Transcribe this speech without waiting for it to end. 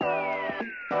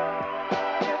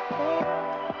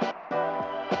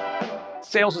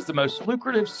sales is the most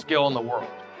lucrative skill in the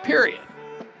world, period.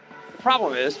 The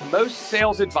problem is most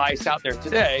sales advice out there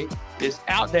today is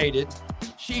outdated,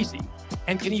 cheesy,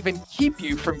 and can even keep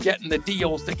you from getting the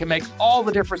deals that can make all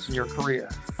the difference in your career.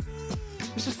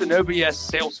 This is the No BS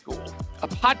Sales School, a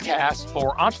podcast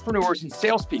for entrepreneurs and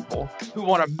salespeople who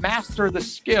want to master the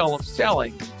skill of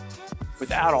selling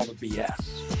without all the BS.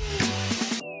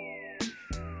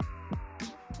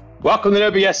 Welcome to the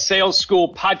No BS Sales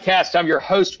School podcast. I'm your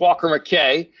host, Walker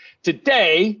McKay.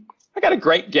 Today, I got a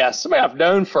great guest, somebody I've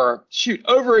known for,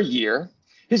 over a year.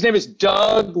 His name is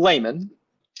Doug Lehman.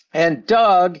 And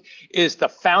Doug is the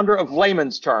founder of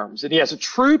Layman's Terms, and he has a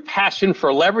true passion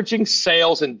for leveraging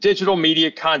sales and digital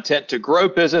media content to grow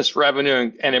business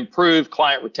revenue and improve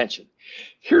client retention.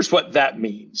 Here's what that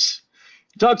means.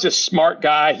 Doug's a smart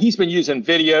guy. He's been using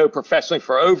video professionally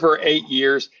for over 8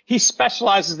 years. He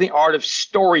specializes in the art of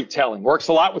storytelling, works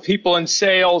a lot with people in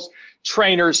sales,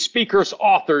 trainers, speakers,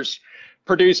 authors,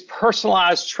 produce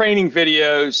personalized training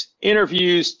videos,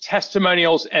 interviews,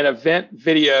 testimonials, and event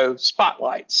video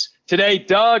spotlights. Today,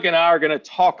 Doug and I are going to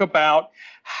talk about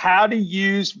how to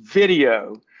use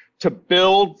video to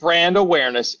build brand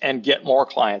awareness and get more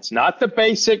clients. Not the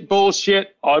basic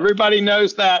bullshit. Everybody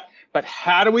knows that. But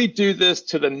how do we do this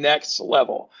to the next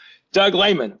level? Doug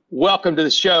Lehman, welcome to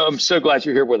the show. I'm so glad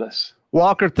you're here with us.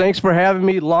 Walker, thanks for having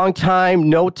me. Long time,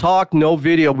 no talk, no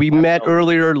video. We met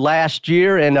earlier last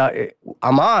year, and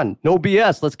I'm on. No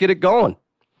BS. Let's get it going.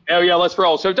 Hell yeah, let's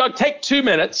roll. So, Doug, take 2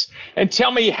 minutes and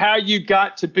tell me how you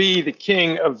got to be the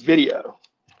king of video.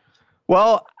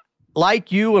 Well,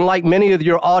 like you and like many of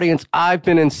your audience, I've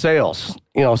been in sales.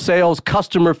 Sales,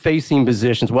 customer-facing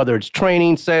positions, whether it's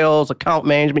training, sales, account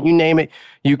management, you name it,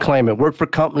 you claim it. Work for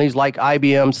companies like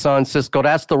IBM, Sun, Cisco.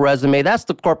 That's the resume. That's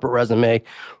the corporate resume.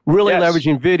 Really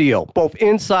leveraging video, both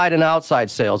inside and outside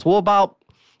sales. Well, about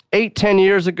 8-10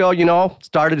 years ago,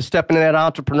 started stepping in that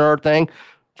entrepreneur thing.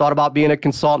 Thought about being a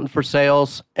consultant for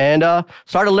sales and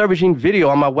started leveraging video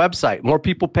on my website. More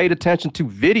people paid attention to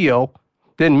video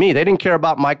than me. They didn't care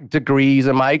about my degrees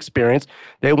and my experience.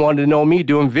 They wanted to know me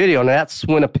doing video. And that's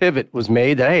when a pivot was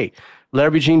made that, hey,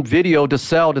 leveraging video to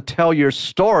sell, to tell your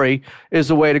story is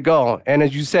the way to go. And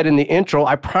as you said in the intro,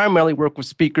 I primarily work with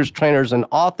speakers, trainers, and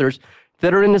authors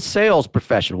that are in the sales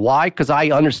profession. Why? Because I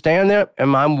understand that,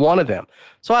 and I'm one of them.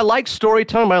 So I like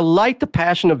storytelling, but I like the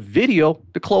passion of video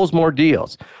to close more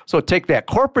deals. So take that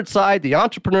corporate side, the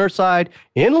entrepreneur side.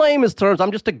 In layman's terms,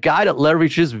 I'm just a guy that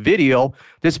leverages video,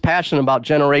 this passion about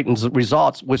generating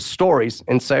results with stories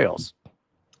in sales.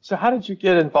 So how did you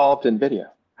get involved in video?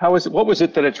 What was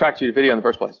it that attracted you to video in the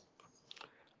first place?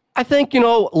 I think, a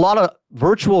lot of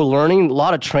virtual learning, a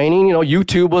lot of training.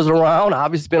 YouTube was around,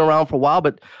 obviously been around for a while,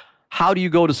 but how do you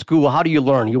go to school? How do you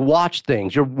learn? You watch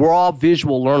things. We're all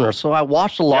visual learners. So I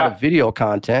watched a lot of video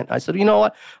content. I said, you know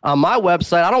what? On my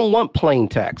website, I don't want plain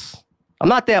text. I'm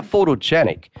not that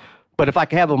photogenic. But if I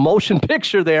can have a motion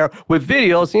picture there with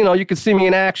videos, you can see me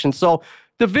in action. So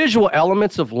the visual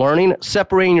elements of learning,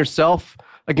 separating yourself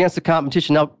against the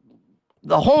competition. Now,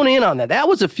 the hone in on that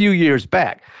was a few years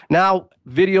back. Now,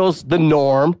 video's the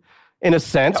norm. In a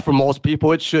sense, for most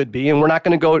people, it should be. And we're not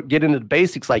going to get into the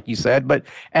basics like you said. But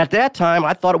at that time,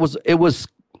 I thought it was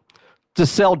to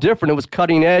sell different. It was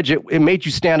cutting edge. It made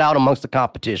you stand out amongst the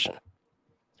competition.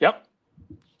 Yep.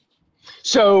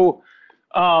 So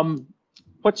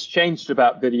what's changed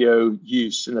about video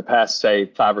use in the past, say,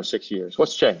 5 or 6 years?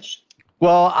 What's changed?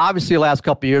 Well, obviously, the last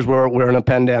couple of years, we're in a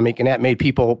pandemic, and that made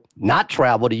people not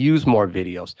travel to use more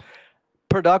videos.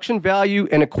 Production value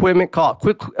and equipment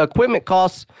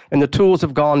costs and the tools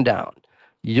have gone down.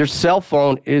 Your cell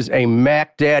phone is a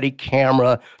Mac Daddy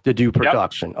camera to do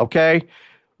production, okay?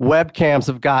 Webcams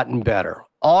have gotten better.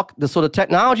 So the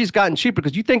technology's gotten cheaper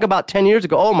because you think about 10 years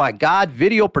ago, oh my God,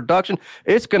 video production,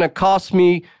 it's going to cost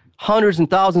me hundreds and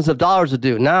thousands of dollars to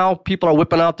do. Now people are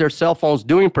whipping out their cell phones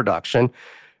doing production.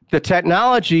 The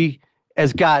technology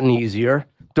has gotten easier.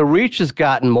 The reach has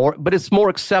gotten more, but it's more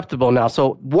acceptable now.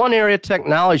 So one area of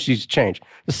technology has changed.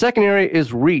 The second area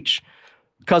is reach.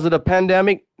 Because of the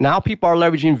pandemic, now people are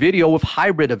leveraging video with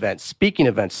hybrid events, speaking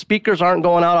events. Speakers aren't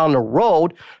going out on the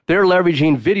road. They're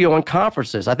leveraging video in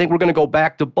conferences. I think we're going to go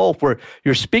back to both, where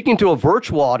you're speaking to a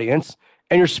virtual audience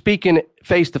and you're speaking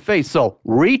face-to-face. So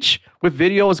reach with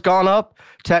video has gone up.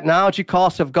 Technology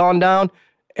costs have gone down.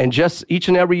 And just each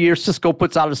and every year, Cisco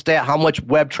puts out a stat how much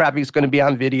web traffic is going to be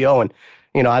on video. And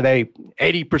are they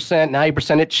 80%,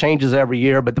 90%? It changes every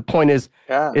year. But the point is,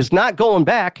 it's not going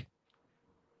back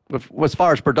as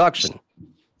far as production.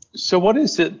 So what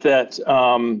is it that,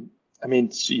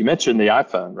 you mentioned the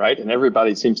iPhone, right? And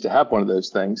everybody seems to have one of those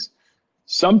things.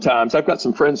 Sometimes I've got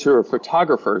some friends who are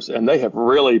photographers, and they have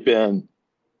really been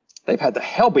they've had the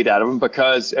hell beat out of them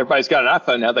because everybody's got an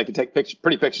iPhone now. They can take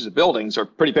pretty pictures of buildings or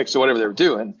pretty pictures of whatever they were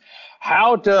doing.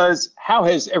 How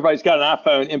has everybody's got an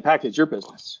iPhone impacted your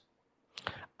business?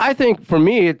 I think for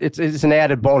me, it's an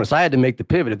added bonus. I had to make the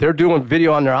pivot. If they're doing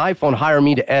video on their iPhone, hire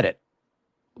me to edit.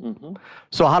 Mm-hmm.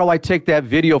 So how do I take that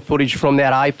video footage from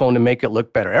that iPhone to make it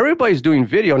look better? Everybody's doing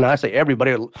video now. I say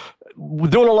everybody. We're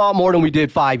doing a lot more than we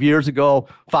did 5 years ago,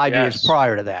 5 years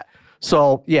prior to that.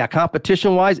 So yeah,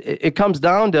 competition-wise, it comes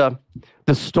down to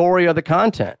the story of the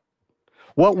content.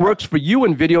 What works for you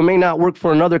in video may not work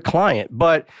for another client.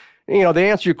 But to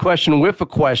answer your question with a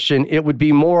question, it would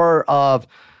be more of,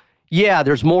 yeah,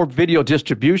 there's more video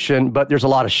distribution, but there's a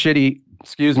lot of shitty,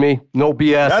 no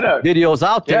BS videos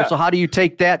out there. Yeah. So how do you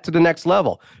take that to the next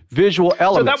level? Visual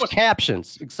elements,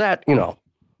 captions,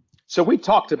 So we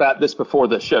talked about this before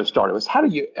the show started, was how do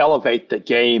you elevate the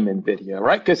game in video,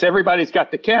 right? Because everybody's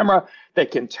got the camera, they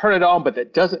can turn it on, but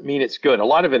that doesn't mean it's good. A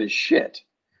lot of it is shit.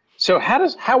 So how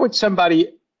do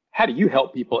you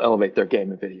help people elevate their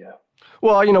game in video?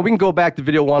 Well, we can go back to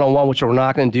video 101, which we're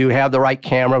not going to do, have the right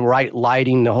camera, right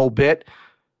lighting, the whole bit.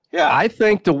 Yeah. I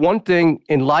think the one thing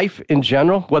in life in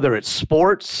general, whether it's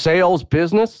sports, sales,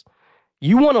 business,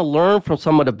 you want to learn from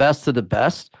some of the best of the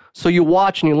best. So you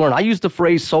watch and you learn. I use the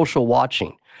phrase social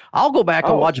watching. I'll go back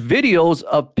and watch videos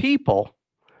of people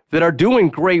that are doing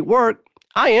great work.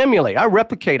 I emulate, I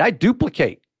replicate, I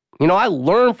duplicate. I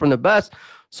learn from the best.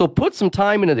 So put some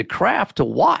time into the craft to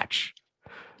watch.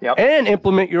 Yep. And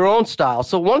implement your own style.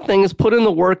 So one thing is put in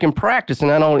the work and practice. And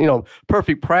I don't,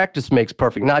 perfect practice makes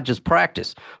perfect, not just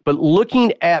practice. But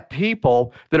looking at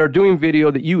people that are doing video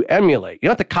that you emulate. You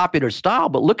don't have to copy their style,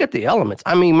 but look at the elements.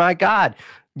 I mean, my God,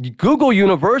 Google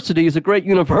University is a great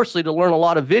university to learn a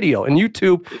lot of video. And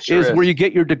YouTube is where you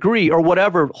get your degree or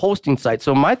whatever hosting site.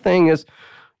 So my thing is,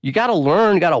 you got to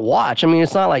learn, you got to watch. I mean,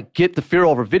 it's not like get the fear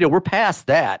over video. We're past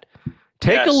that.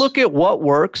 Take a look at what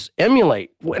works, emulate.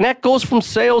 And that goes from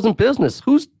sales and business.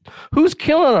 Who's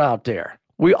killing it out there?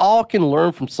 We all can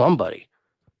learn from somebody.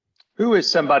 Who is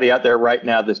somebody out there right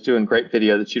now that's doing great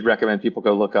video that you'd recommend people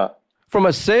go look up? From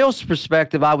a sales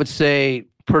perspective, I would say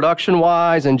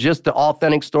production-wise and just the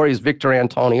authentic story is Victor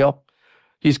Antonio.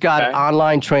 He's got an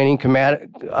online training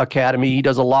academy. He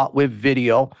does a lot with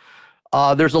video.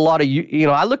 There's a lot of,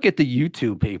 I look at the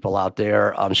YouTube people out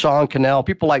there, Sean Cannell,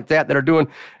 people like that are doing,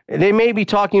 they may be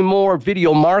talking more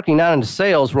video marketing, not in the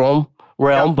sales realm,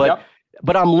 but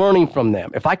I'm learning from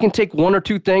them. If I can take one or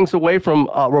two things away from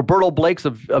Roberto Blake's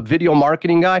a video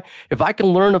marketing guy, if I can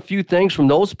learn a few things from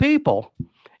those people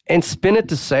and spin it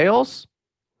to sales,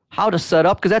 how to set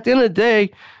up, because at the end of the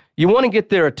day, you want to get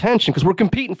their attention because we're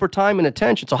competing for time and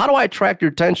attention. So how do I attract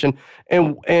your attention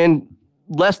and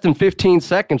less than 15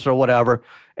 seconds or whatever,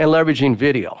 and leveraging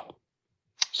video?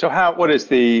 So what is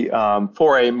the,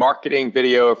 for a marketing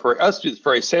video, for us,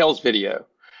 for a sales video,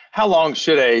 how long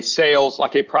should a sales,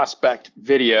 like a prospect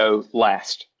video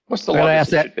last? What's the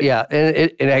longest it should be? Yeah,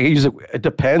 and I use it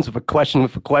depends with a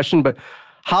question, but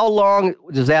how long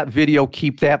does that video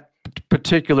keep that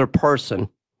particular person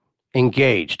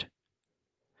engaged?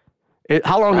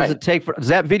 How long does it take does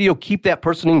that video keep that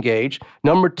person engaged?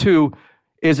 Number two,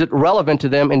 is it relevant to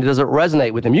them and does it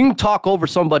resonate with them? You can talk over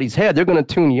somebody's head. They're going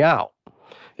to tune you out.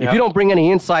 Yep. If you don't bring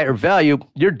any insight or value,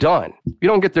 you're done. You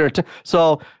don't get their attention.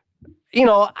 So,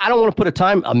 I don't want to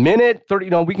put a minute, 30,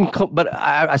 but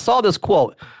I saw this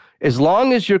quote. As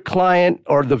long as your client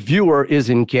or the viewer is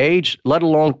engaged, let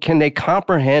alone can they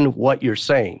comprehend what you're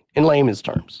saying in layman's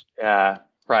terms. Yeah,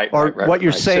 right. Or what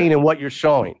you're saying and what you're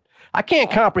showing. I can't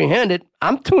comprehend it.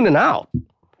 I'm tuning out.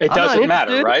 It doesn't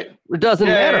matter, right? It doesn't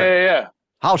matter. Yeah.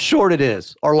 How short it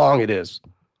is or long it is.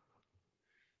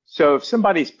 So if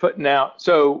somebody's putting out,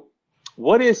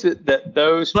 what is it that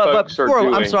those folks are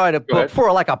doing? I'm sorry, but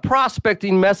for like a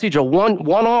prospecting message, a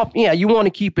one-off, you want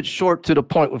to keep it short to the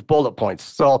point with bullet points.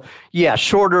 So yeah,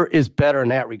 shorter is better in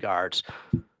that regards.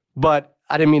 But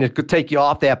I didn't mean to take you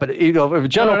off that, but if a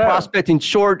general prospecting,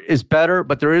 short is better,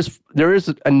 but there is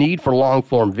a need for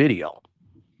long-form video.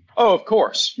 Oh, of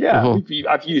course. Yeah. Mm-hmm.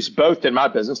 I've used both in my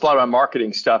business. A lot of my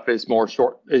marketing stuff is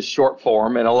short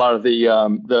form, and a lot of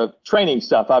the training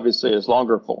stuff obviously is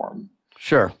longer form.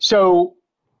 Sure. So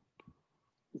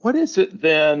what is it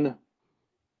then?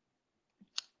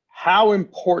 How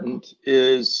important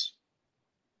is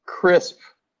crisp,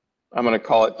 I'm going to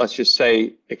call it, let's just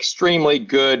say extremely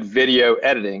good video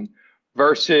editing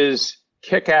versus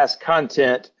kick-ass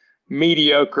content,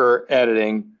 mediocre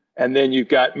editing? And then you've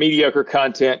got mediocre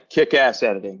content, kick-ass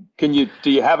editing. Do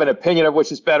you have an opinion of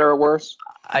which is better or worse?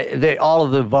 All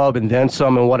of the above and then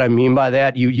some. And what I mean by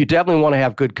that, you definitely want to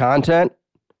have good content,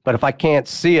 But if I can't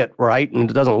see it right and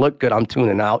it doesn't look good, I'm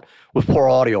tuning out with poor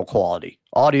audio quality.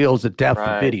 Audio is the depth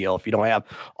of video if you don't have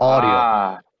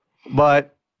audio.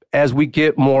 But as we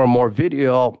get more and more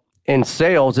video in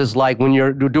sales, it's like when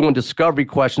you're doing discovery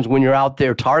questions, when you're out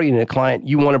there targeting a client,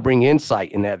 you want to bring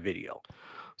insight in that video.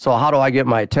 So how do I get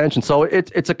my attention? So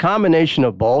it's a combination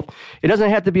of both. It doesn't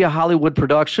have to be a Hollywood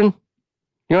production.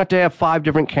 You don't have to have 5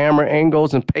 different camera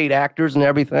angles and paid actors and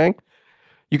everything.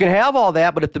 You can have all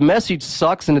that, but if the message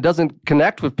sucks and it doesn't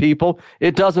connect with people,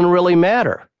 it doesn't really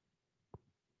matter.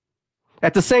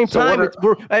 At the same time,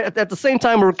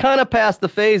 we're kind of past the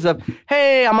phase of,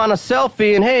 hey, I'm on a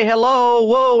selfie and hey, hello,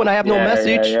 whoa, and I have no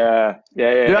message. Yeah.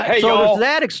 Hey, so there's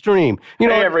that extreme. You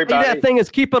know, everybody. That thing is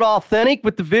keep it authentic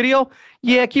with the video.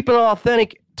 Yeah, keep it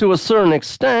authentic to a certain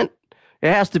extent.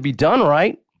 It has to be done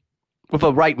right with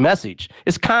a right message.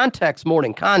 It's context more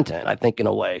than content, I think, in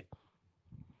a way.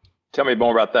 Tell me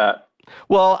more about that.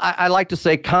 Well, I like to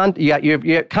say content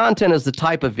is the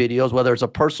type of videos, whether it's a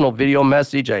personal video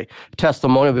message, a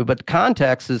testimonial, but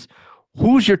context is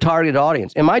who's your target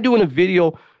audience. Am I doing a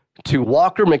video to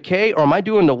Walker McKay, or am I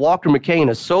doing the Walker McKay and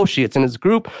Associates and his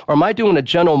group, or am I doing a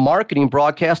general marketing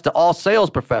broadcast to all sales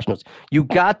professionals? You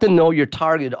got to know your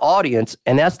target audience,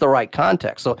 and that's the right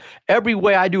context. So every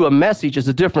way I do a message is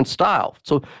a different style.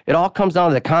 So it all comes down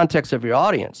to the context of your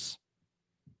audience.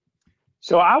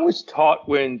 So I was taught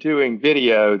when doing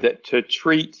video that to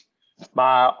treat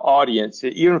my audience,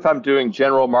 even if I'm doing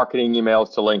general marketing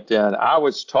emails to LinkedIn, I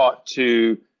was taught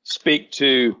to speak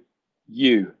to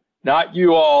you, not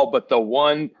you all, but the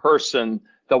one person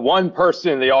in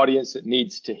the audience that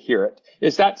needs to hear it.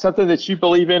 Is that something that you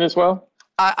believe in as well?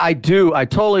 I do. I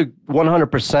totally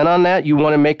 100% on that. You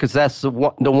want to make, because that's the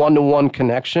one-to-one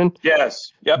connection.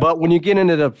 Yes. Yep. But when you get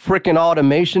into the freaking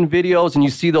automation videos and you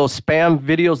see those spam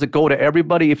videos that go to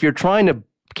everybody, if you're trying to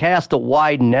cast a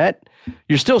wide net,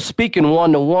 you're still speaking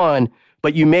one-to-one,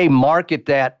 but you may market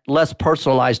that less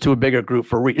personalized to a bigger group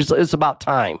for reach. It's about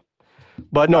time.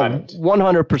 But no,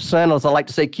 100%, as I like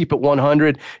to say, keep it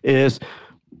 100, is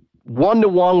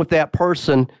one-to-one with that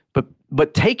person,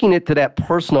 but taking it to that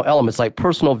personal elements, like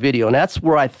personal video. And that's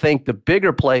where I think the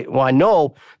bigger play, well, I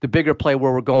know the bigger play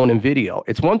where we're going in video.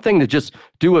 It's one thing to just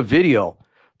do a video,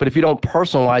 but if you don't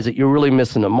personalize it, you're really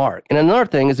missing the mark. And another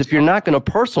thing is, if you're not going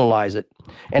to personalize it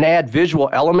and add visual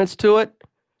elements to it,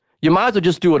 you might as well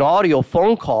just do an audio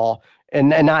phone call and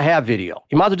not have video.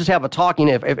 You might as well just have a talking.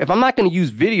 If I'm not going to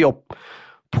use video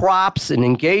props and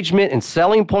engagement and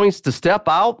selling points to step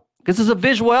out, this is a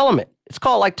visual element. It's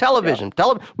called like television.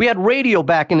 Yeah. We had radio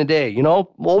back in the day,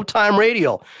 old time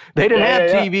radio. They didn't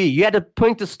have TV. You had to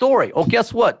point the story. Oh,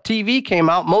 guess what? TV came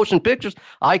out, motion pictures.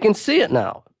 I can see it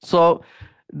now. So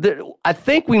I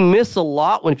think we miss a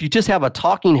lot if you just have a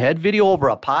talking head video over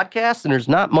a podcast and there's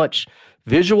not much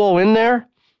visual in there.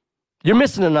 You're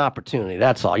missing an opportunity.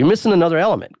 That's all. You're missing another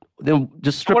element. Then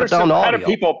just strip it down to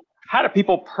audio. How do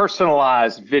people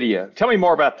personalize video? Tell me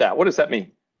more about that. What does that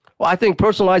mean? Well, I think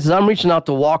personalized is I'm reaching out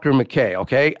to Walker McKay,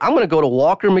 okay? I'm going to go to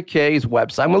Walker McKay's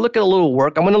website. I'm going to look at a little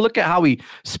work. I'm going to look at how he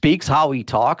speaks, how he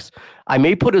talks. I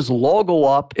may put his logo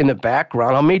up in the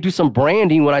background. I may do some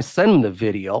branding when I send him the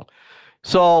video.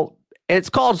 So it's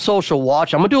called Social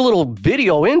Watch. I'm going to do a little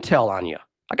video intel on you.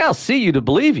 I got to see you to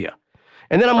believe you.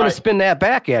 And then I'm going to spin that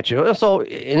back at you. So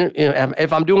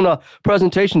if I'm doing a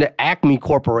presentation to Acme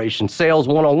Corporation, Sales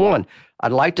 101,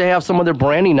 I'd like to have some of their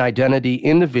branding identity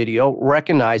in the video,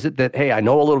 recognize it that, hey, I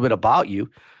know a little bit about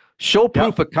you, show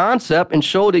proof of concept, and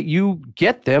show that you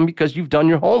get them because you've done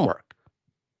your homework.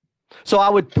 So I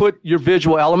would put your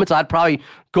visual elements. I'd probably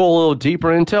go a little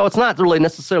deeper into. It's not really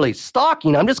necessarily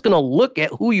stalking. I'm just going to look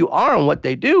at who you are and what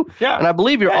they do. Yeah. And I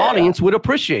believe your audience would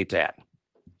appreciate that,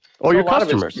 or your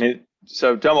customers.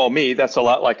 So demo me, that's a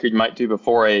lot like you might do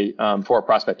before a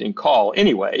prospecting call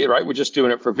anyway, right? We're just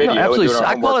doing it for video. No, absolutely.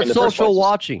 I call it social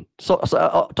watching.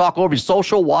 Talk over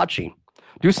social watching.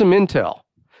 Do some intel.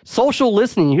 Social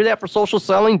listening. You hear that for social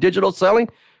selling, digital selling?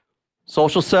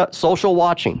 Social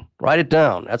watching. Write it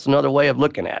down. That's another way of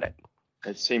looking at it.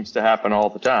 It seems to happen all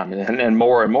the time and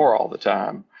more all the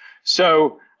time.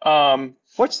 So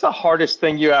what's the hardest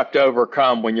thing you have to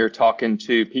overcome when you're talking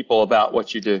to people about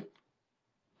what you do?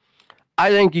 I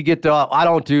think you get I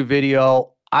don't do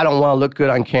video. I don't want to look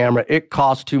good on camera. It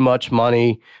costs too much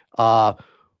money.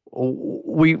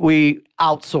 We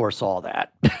outsource all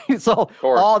that. So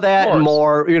all that and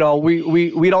more,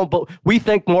 we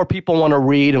think more people want to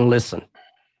read and listen.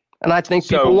 And I think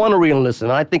people want to read and listen.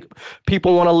 And I think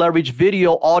people want to leverage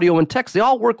video, audio, and text. They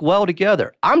all work well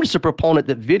together. I'm just a proponent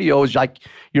that video is like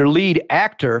your lead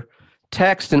actor,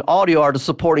 text and audio are the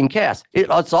supporting cast.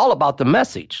 It's all about the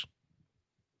message.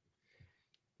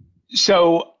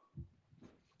 So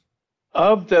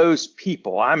of those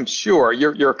people, I'm sure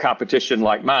your competition,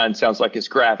 like mine, sounds like it's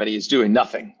Gravity, is doing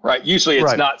nothing, right? Usually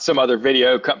it's not some other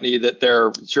video company that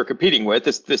you're competing with.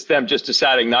 It's them just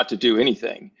deciding not to do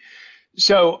anything.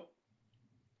 So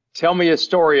tell me a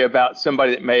story about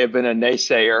somebody that may have been a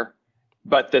naysayer,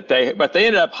 but they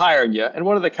ended up hiring you. And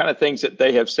what are the kind of things that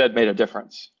they have said made a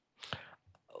difference?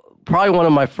 Probably one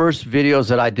of my first videos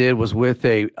that I did was with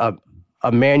a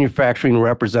manufacturing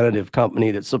representative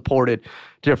company that supported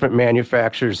different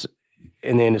manufacturers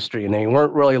in the industry, and they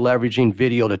weren't really leveraging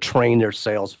video to train their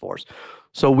sales force.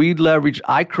 So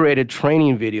I created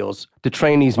training videos to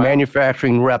train these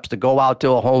manufacturing reps to go out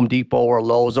to a Home Depot or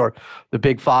Lowe's or the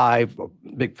Big Five,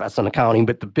 Big Fest on accounting,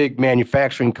 but the big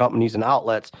manufacturing companies and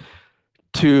outlets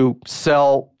to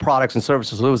sell products and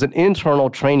services. So it was an internal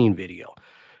training video.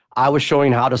 I was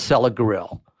showing how to sell a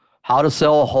grill, how to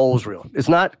sell a hose reel. It's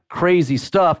not crazy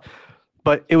stuff,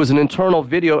 but it was an internal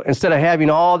video. Instead of having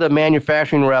all the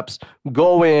manufacturing reps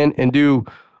go in and do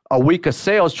a week of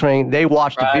sales training, they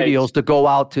watched the videos to go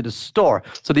out to the store.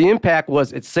 So the impact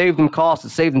was it saved them costs, it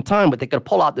saved them time, but they could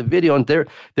pull out the video and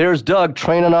there's Doug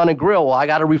training on a grill. Well, I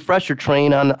got a refresher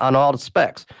train on all the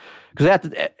specs.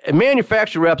 Because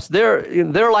manufacturer reps,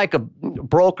 they're like a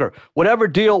broker. Whatever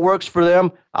deal works for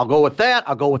them, I'll go with that.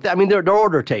 I mean, they're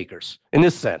order takers in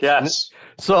this sense. Yes.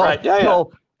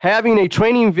 So having a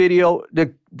training video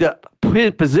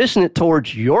to position it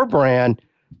towards your brand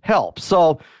helps.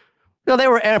 So they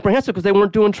were apprehensive because they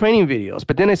weren't doing training videos.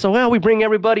 But then they said, well, we bring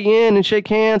everybody in and shake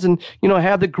hands and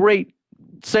have the great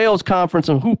sales conference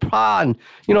and hoopah, and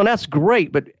that's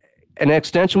great. But an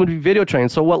extension would be video training.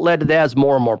 So what led to that is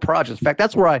more and more projects. In fact,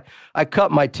 that's where I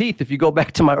cut my teeth. If you go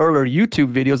back to my earlier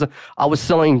YouTube videos, I was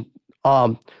selling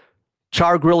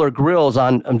char griller grills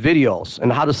on videos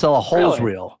and how to sell a hose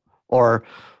reel or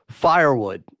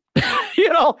firewood.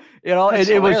 It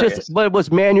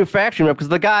was manufacturing because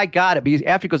the guy got it. But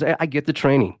after he goes, I get the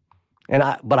training.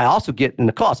 But I also get in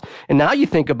the cost. And now you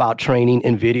think about training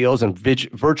in videos and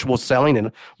virtual selling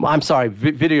and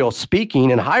video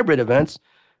speaking and hybrid events.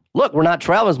 Look, we're not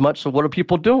traveling as much, so what are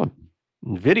people doing?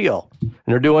 Video. And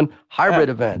they're doing hybrid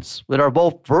events that are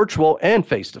both virtual and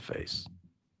face-to-face.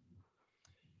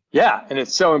 Yeah, and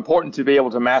it's so important to be able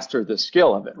to master the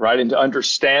skill of it, right? And to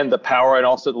understand the power and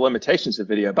also the limitations of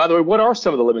video. By the way, what are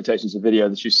some of the limitations of video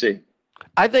that you see?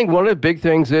 I think one of the big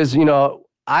things is,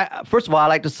 first of all, I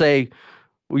like to say,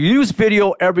 we use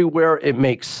video everywhere it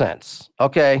makes sense,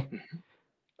 okay?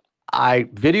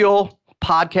 Video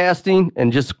podcasting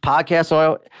and just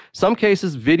podcasting. Some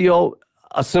cases, video,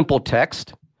 a simple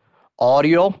text,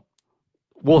 audio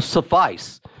will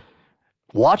suffice.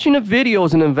 Watching a video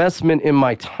is an investment in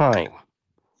my time.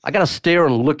 I got to stare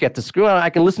and look at the screen. I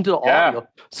can listen to the audio.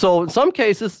 So in some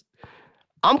cases,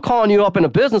 I'm calling you up in a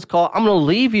business call. I'm going to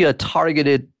leave you a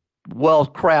targeted,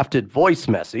 well-crafted voice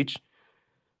message,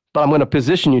 but I'm going to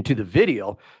position you to the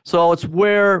video. So it's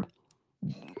where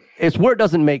it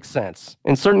doesn't make sense.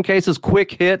 In certain cases,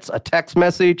 quick hits, a text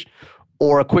message,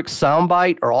 or a quick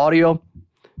soundbite or audio,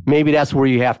 maybe that's where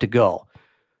you have to go.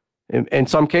 In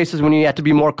some cases, when you have to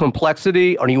be more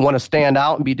complexity or you want to stand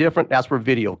out and be different, that's where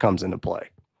video comes into play.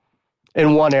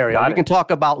 In one area. We can talk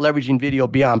about leveraging video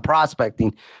beyond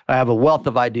prospecting. I have a wealth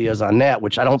of ideas on that,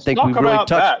 which I don't think we've really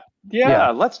touched. Yeah,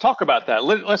 let's talk about that.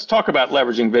 Let's talk about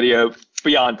leveraging video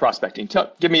beyond prospecting.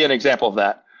 Give me an example of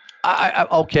that.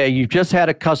 Okay, you've just had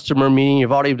a customer meeting.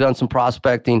 You've already done some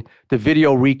prospecting. The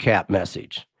video recap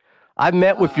message. I've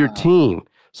met with your team.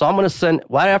 So I'm going to send,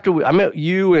 right after I met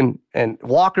you and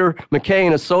Walker, McKay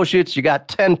and Associates, you got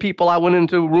 10 people I went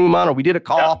into a room on, or we did a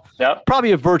call,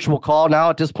 probably a virtual call now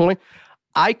at this point.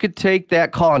 I could take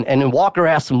that call, and then Walker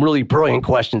asked some really brilliant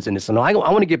questions in this, and I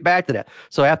want to get back to that.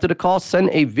 So after the call, send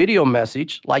a video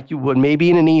message like you would maybe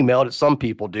in an email that some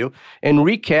people do, and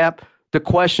recap the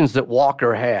questions that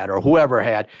Walker had or whoever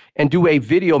had, and do a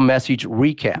video message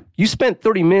recap. You spent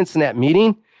 30 minutes in that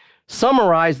meeting.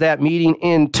 Summarize that meeting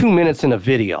in 2 minutes in a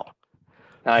video.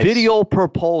 Nice. Video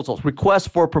proposals, requests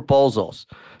for proposals.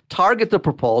 Target the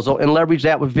proposal and leverage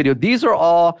that with video. These are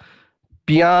all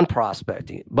beyond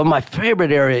prospecting. But my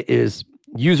favorite area is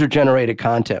user-generated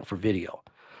content for video.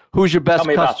 Who's your best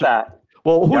customer? Tell me about that.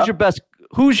 Well,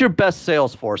 who's your best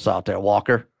sales force out there,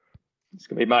 Walker? It's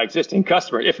going to be my existing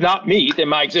customer. If not me, then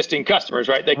my existing customers,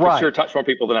 right? They can sure touch more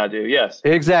people than I do. Yes.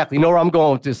 Exactly. You know where I'm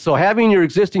going with this. So having your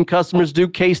existing customers do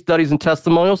case studies and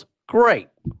testimonials, great.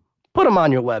 Put them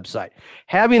on your website.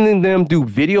 Having them do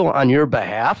video on your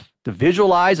behalf to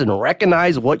visualize and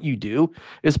recognize what you do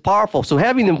is powerful. So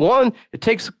having them, it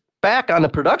takes back on the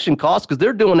production costs because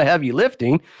they're doing the heavy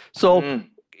lifting. So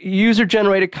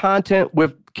user-generated content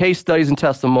with case studies and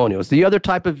testimonials. The other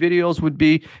type of videos would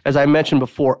be, as I mentioned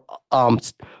before,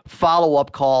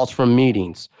 follow-up calls from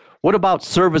meetings. What about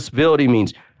serviceability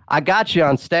means? I got you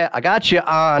on staff. I got you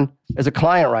on as a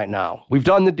client right now. We've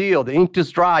done the deal. The ink is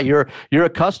dry. You're a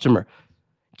customer.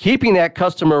 Keeping that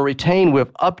customer retained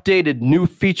with updated new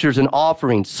features and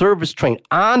offerings, service train,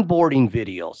 onboarding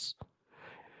videos.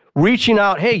 Reaching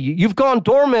out, hey, you've gone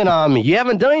dormant on me. You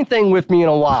haven't done anything with me in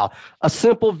a while. A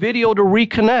simple video to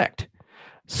reconnect.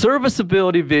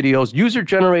 Serviceability videos,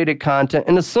 user-generated content,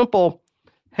 and a simple,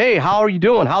 hey, how are you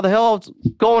doing? How the hell is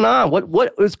going on?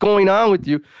 What is going on with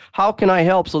you? How can I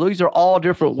help? So these are all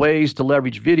different ways to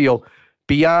leverage video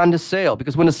beyond the sale.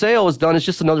 Because when the sale is done, it's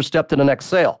just another step to the next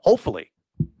sale, hopefully.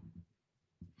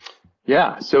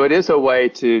 Yeah, so it is a way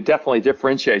to definitely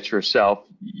differentiate yourself.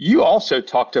 You also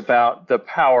talked about the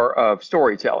power of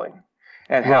storytelling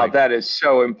and how that is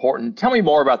so important. Tell me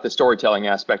more about the storytelling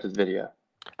aspect of the video.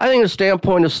 I think the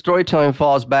standpoint of storytelling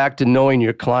falls back to knowing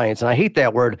your clients. And I hate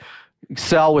that word,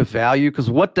 sell with value, because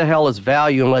what the hell is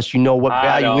value unless you know what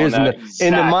value is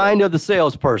in the mind of the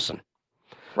salesperson?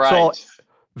 Right. So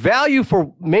value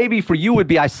for you would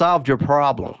be I solved your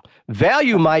problem.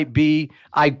 Value might be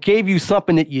I gave you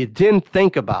something that you didn't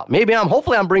think about.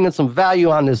 Hopefully I'm bringing some value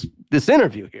on this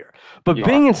interview here, but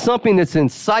bringing something that's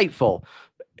insightful,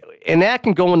 and that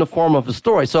can go in the form of a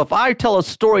story. So if I tell a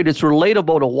story that's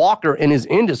relatable to Walker in his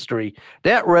industry,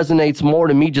 that resonates more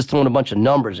to me just throwing a bunch of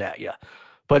numbers at you.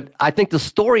 But I think the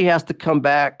story has to come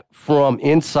back from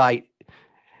insight,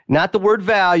 not the word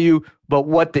value, but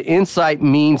what the insight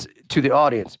means to the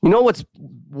audience. You know what's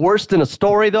worse than a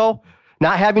story, though?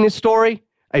 Not having a story?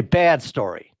 A bad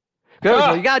story. You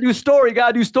got to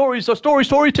do story, So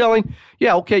storytelling.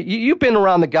 Yeah, okay. You've been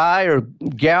around the guy or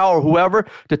gal or whoever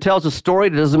that tells a story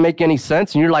that doesn't make any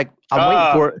sense. And you're like, I'm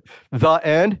waiting for it. The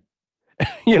end,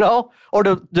 or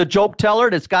the joke teller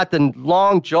that's got the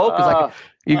long joke. It's like,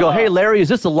 you go, hey, Larry, is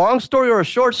this a long story or a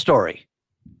short story?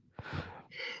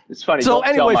 It's funny. So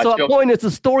anyway, the point is the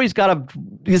story's got to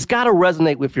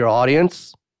resonate with your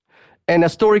audience. And a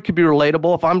story could be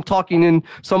relatable. If I'm talking in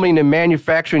somebody in the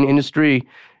manufacturing industry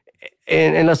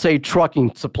and let's say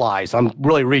trucking supplies, I'm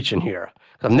really reaching here.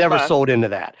 I've never sold into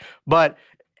that. But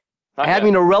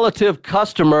having a relative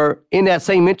customer in that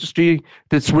same industry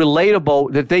that's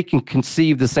relatable, that they can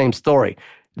conceive the same story.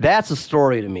 That's a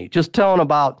story to me. Just telling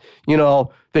about,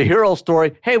 the hero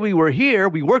story. Hey, we were here,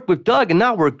 we worked with Doug, and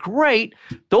now we're great.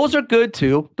 Those are good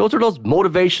too. Those are those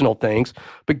motivational things.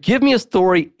 But give me a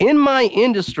story in my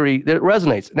industry that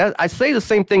resonates. And I say the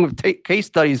same thing with case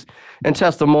studies and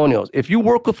testimonials. If you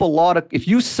work with if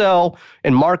you sell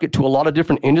and market to a lot of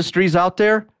different industries out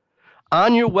there,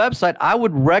 on your website, I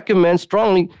would recommend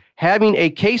strongly having a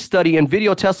case study and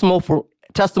video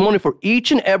testimony for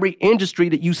each and every industry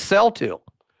that you sell to.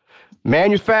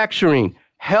 Manufacturing,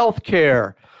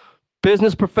 healthcare,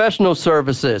 business professional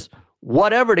services,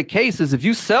 whatever the case is, if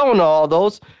you sell in all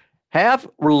those, have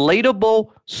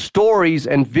relatable stories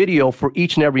and video for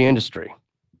each and every industry.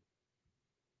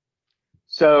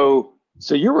 So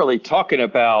you're really talking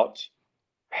about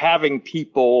having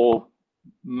people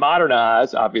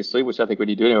modernize, obviously, which I think we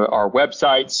need to do, our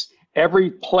websites,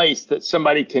 every place that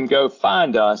somebody can go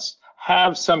find us,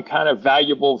 have some kind of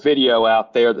valuable video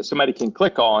out there that somebody can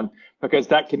click on, because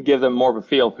that can give them more of a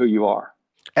feel of who you are.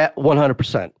 At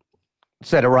 100%.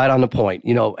 Said it right on the point.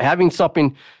 Having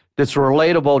something that's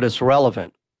relatable, that's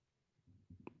relevant.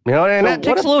 And that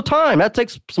takes a little time. That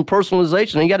takes some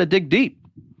personalization, and you got to dig deep.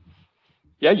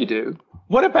 Yeah, you do.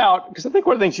 What about, because I think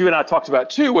one of the things you and I talked about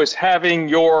too was having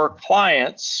your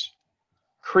clients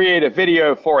create a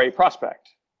video for a prospect,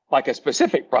 like a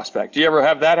specific prospect. Do you ever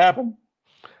have that happen?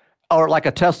 Or like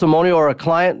a testimonial or a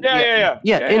client. Yeah.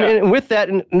 And with that,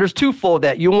 and there's twofold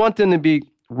that you want them to be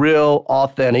real,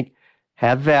 authentic,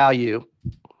 have value.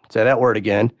 Say that word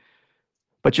again.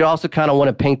 But you also kind of want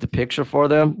to paint the picture for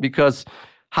them, because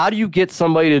how do you get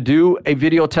somebody to do a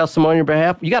video testimony on your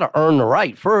behalf? You got to earn the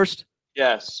right first.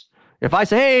 Yes. If I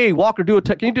say, hey, Walker, can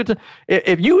you do it?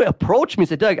 If you approach me and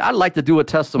say, Doug, I'd like to do a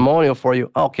testimonial for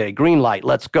you. Okay, green light,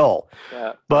 let's go.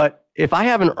 Yeah. But if I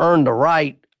haven't earned the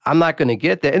right, I'm not going to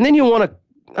get that. And then you want to,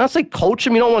 I'll say coach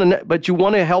them. You don't want to, but you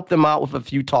want to help them out with a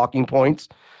few talking points.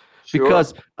 Sure.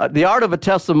 Because the art of a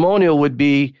testimonial would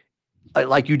be,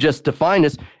 like you just defined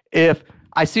this, if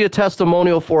I see a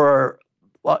testimonial for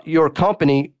your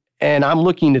company and I'm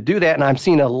looking to do that and I'm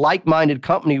seeing a like-minded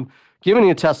company giving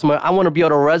you a testimony, I want to be able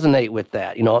to resonate with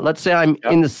that. Let's say I'm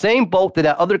in the same boat that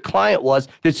other client was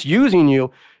that's using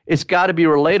you. It's got to be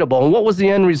relatable. And what was the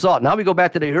end result? Now we go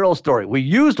back to the hero story. We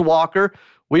used Walker.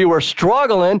 We were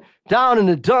struggling down in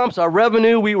the dumps, our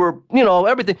revenue, we were,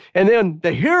 everything. And then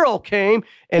the hero came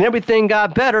and everything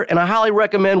got better. And I highly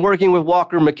recommend working with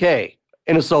Walker McKay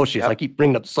and Associates. Yep. I keep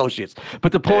bringing up Associates.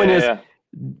 But the point is,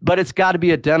 but it's got to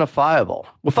be identifiable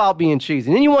without being cheesy.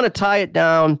 And then you want to tie it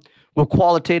down with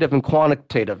qualitative and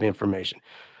quantitative information.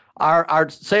 Our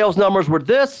sales numbers were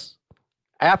this.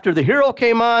 After the hero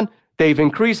came on, they've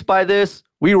increased by this.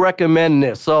 We recommend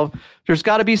this. So there's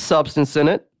got to be substance in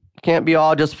it. Can't be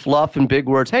all just fluff and big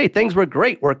words. Hey, things were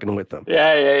great working with them.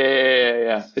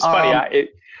 Yeah. It's funny.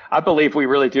 I believe we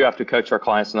really do have to coach our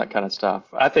clients on that kind of stuff.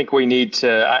 I think we need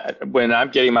to, when I'm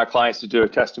getting my clients to do a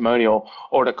testimonial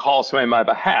or to call somebody on my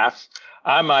behalf,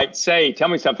 I might say, tell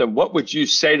me something. What would you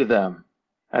say to them?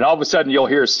 And all of a sudden you'll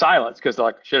hear silence because they're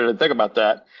like, shit, I didn't think about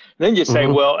that. And then you say,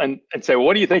 well, and say, well,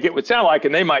 what do you think it would sound like?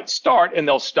 And they might start and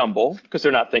they'll stumble because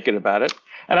they're not thinking about it.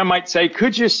 And I might say,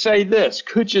 could you say this?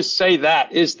 Could you say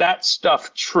that? Is that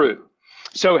stuff true?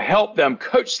 So help them,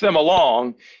 coach them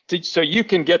along so you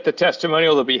can get the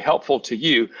testimonial that'll be helpful to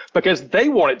you because they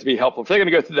want it to be helpful. If they're going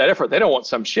to go through that effort, they don't want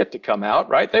some shit to come out,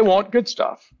 right? They want good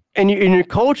stuff. And you're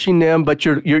coaching them, but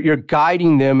you're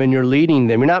guiding them and you're leading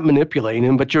them. You're not manipulating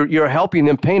them, but you're helping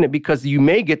them paint it because you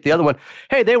may get the other one.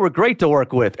 Hey, they were great to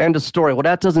work with. End of story. Well,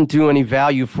 that doesn't do any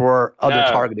value for other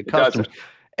targeted customers.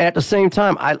 And at the same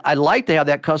time, I like to have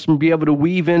that customer be able to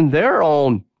weave in their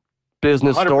own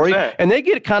business 100%. Story, and they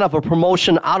get kind of a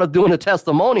promotion out of doing a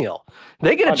testimonial.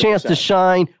 They get a 100%. Chance to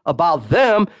shine about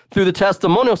them through the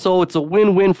testimonial, so it's a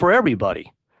win-win for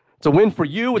everybody. It's a win for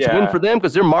you, it's a win for them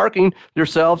because they're marketing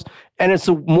themselves, and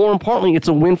more importantly, it's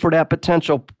a win for that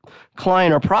potential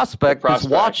client or prospect that's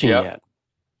watching it.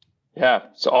 Yeah,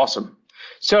 it's awesome.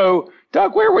 So,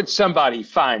 Doug, where would somebody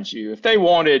find you if they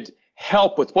wanted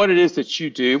help with what it is that you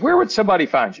do? Where would somebody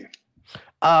find you?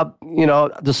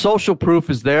 The social proof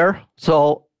is there.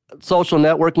 So social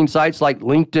networking sites like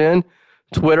LinkedIn,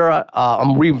 Twitter.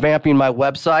 I'm revamping my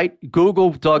website. Google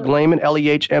Doug Lehman,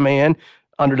 Lehman,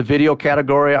 under the video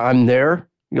category. I'm there.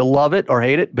 You'll love it or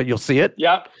hate it, but you'll see it.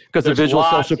 Yeah. Because the visual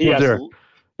social proof there.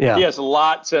 Yeah. He has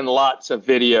lots and lots of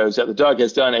videos that Doug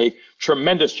has done a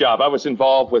tremendous job. Doug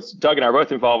and I are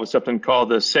both involved with something called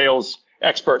the Sales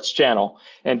Experts channel,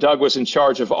 and Doug was in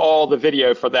charge of all the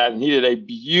video for that, and he did a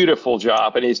beautiful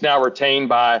job, and he's now retained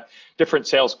by different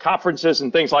sales conferences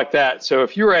and things like that. So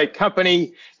if you're a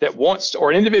company that wants,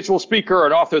 or an individual speaker or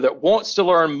an author that wants to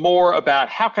learn more about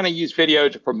how can I use video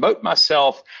to promote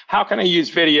myself, how can I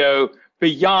use video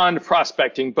beyond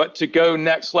prospecting, but to go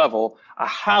next level, I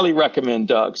highly recommend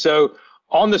Doug. So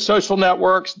on the social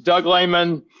networks, Doug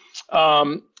Lehman,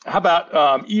 how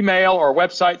about email or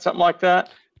website, something like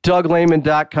that?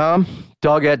 DougLehman.com,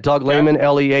 Doug at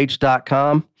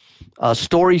DougLehman.com.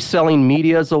 Story Selling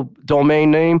Media is a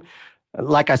domain name.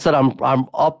 Like I said, I'm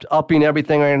upping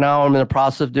everything right now. I'm in the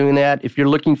process of doing that. If you're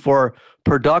looking for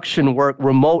production work,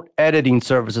 remote editing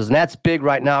services, and that's big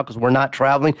right now because we're not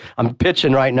traveling. I'm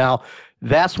pitching right now.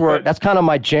 That's kind of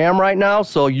my jam right now.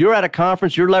 So you're at a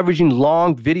conference, you're leveraging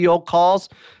long video calls,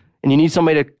 and you need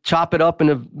somebody to chop it up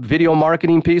into video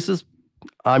marketing pieces.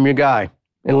 I'm your guy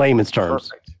in layman's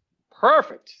terms.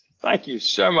 Perfect. Thank you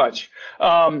so much.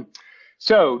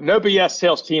 So No BS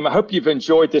Sales Team, I hope you've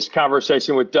enjoyed this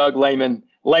conversation with Doug Lehman,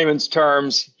 layman's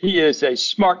terms. He is a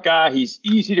smart guy. He's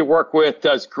easy to work with,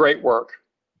 does great work.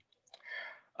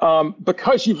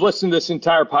 Because you've listened to this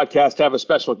entire podcast, I have a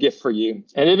special gift for you.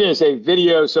 And it is a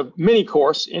mini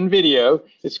course in video.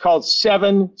 It's called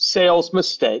 7 Sales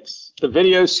Mistakes. The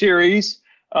video series,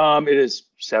 it is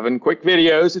 7 quick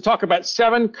videos that talk about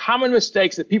 7 common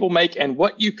mistakes that people make and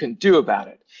what you can do about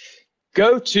it.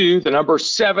 Go to the number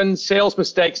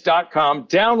 7salesmistakes.com,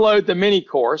 download the mini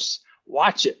course,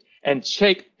 watch it, and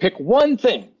pick one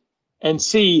thing and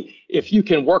see if you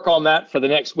can work on that for the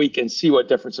next week and see what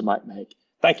difference it might make.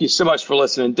 Thank you so much for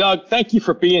listening. Doug, thank you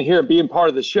for being here and being part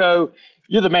of the show.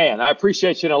 You're the man. I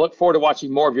appreciate you, and I look forward to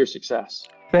watching more of your success.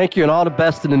 Thank you, and all the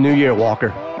best in the new year,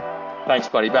 Walker. Thanks,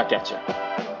 buddy. Back at you.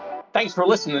 Thanks for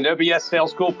listening to No BS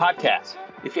Sales School Podcast.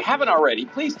 If you haven't already,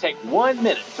 please take 1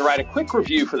 minute to write a quick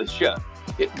review for the show.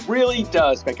 It really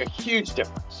does make a huge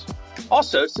difference.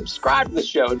 Also, subscribe to the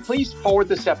show and please forward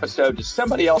this episode to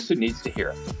somebody else who needs to hear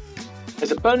it.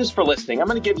 As a bonus for listening, I'm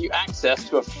going to give you access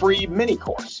to a free mini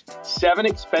course, 7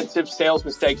 expensive sales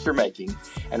mistakes you're making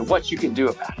and what you can do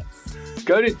about it.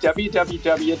 Go to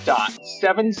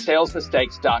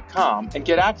www.7salesmistakes.com and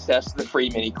get access to the free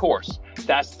mini course.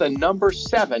 That's the number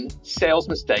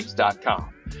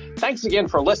 7salesmistakes.com. Thanks again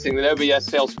for listening to the No BS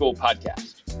Sales School Podcast.